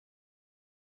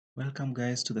Welcome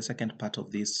guys to the second part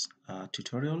of this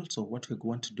tutorial. So what we're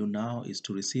going to do now is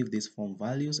to receive these form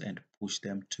values and push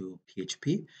them to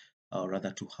PHP, or rather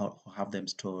to have them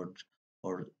stored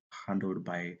or handled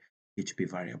by PHP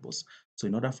variables. So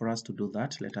in order for us to do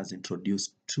that, let us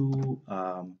introduce two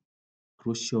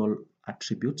crucial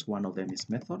attributes. One of them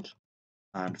is method,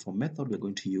 and for method we're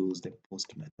going to use the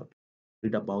post method.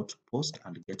 Read about post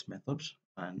and get method,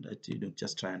 and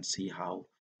just try and see how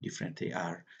different they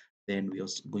are. Then we're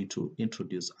also going to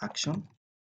introduce action,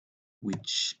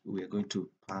 which we are going to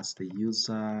pass the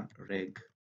user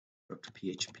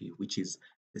reg.php, which is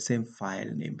the same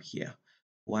file name here.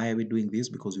 Why are we doing this?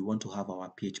 Because we want to have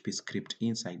our PHP script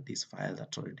inside this file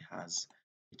that already has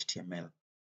HTML.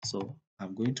 So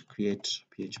I'm going to create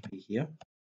PHP here.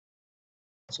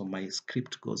 So my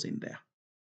script goes in there,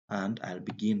 and I'll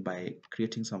begin by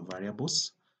creating some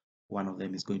variables. One of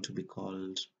them is going to be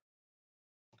called,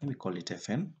 let me call it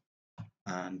fn,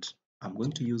 and I'm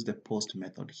going to use the post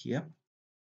method here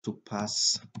to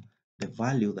pass the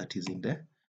value that is in the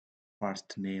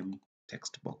first name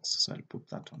text box. So I'll put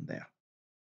that on there.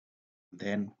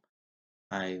 Then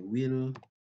I will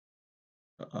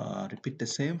repeat the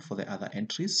same for the other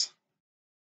entries.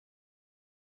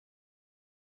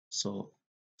 So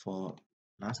for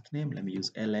last name, let me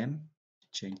use ln,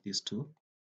 change this to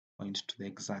point to the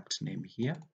exact name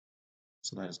here.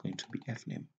 So that is going to be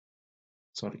fname,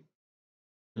 sorry,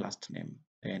 last name.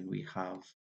 And we have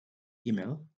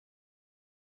email,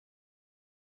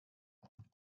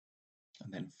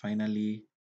 and then finally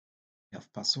we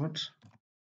have password.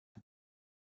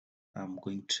 I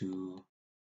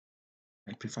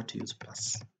prefer to use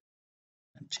plus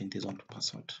and change this on to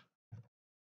password.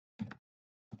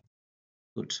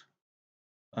 Good.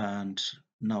 And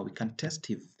now we can test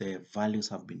if the values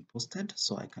have been posted.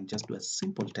 So I can just do a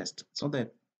simple test. It's not the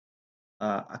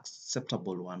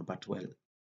acceptable one, but well,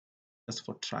 just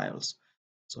for trials.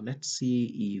 So let's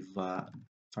see if, in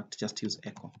fact, just use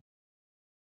echo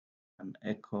and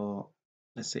echo,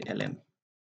 let's say ln.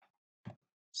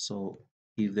 So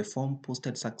if the form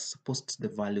posts the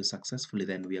value successfully,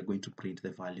 then we are going to print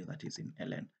the value that is in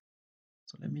ln.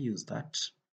 So let me use that,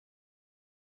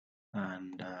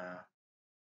 and let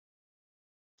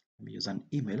me use an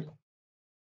email.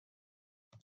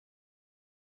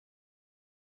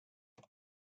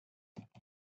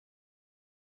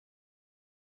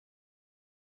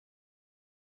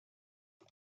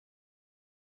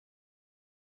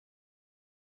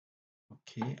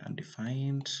 Okay,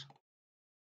 undefined.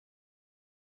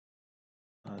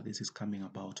 This is coming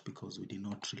about because we did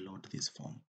not reload this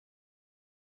form.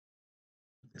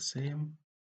 The same.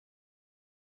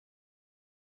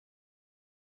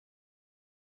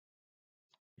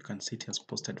 You can see it has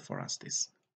posted for us this.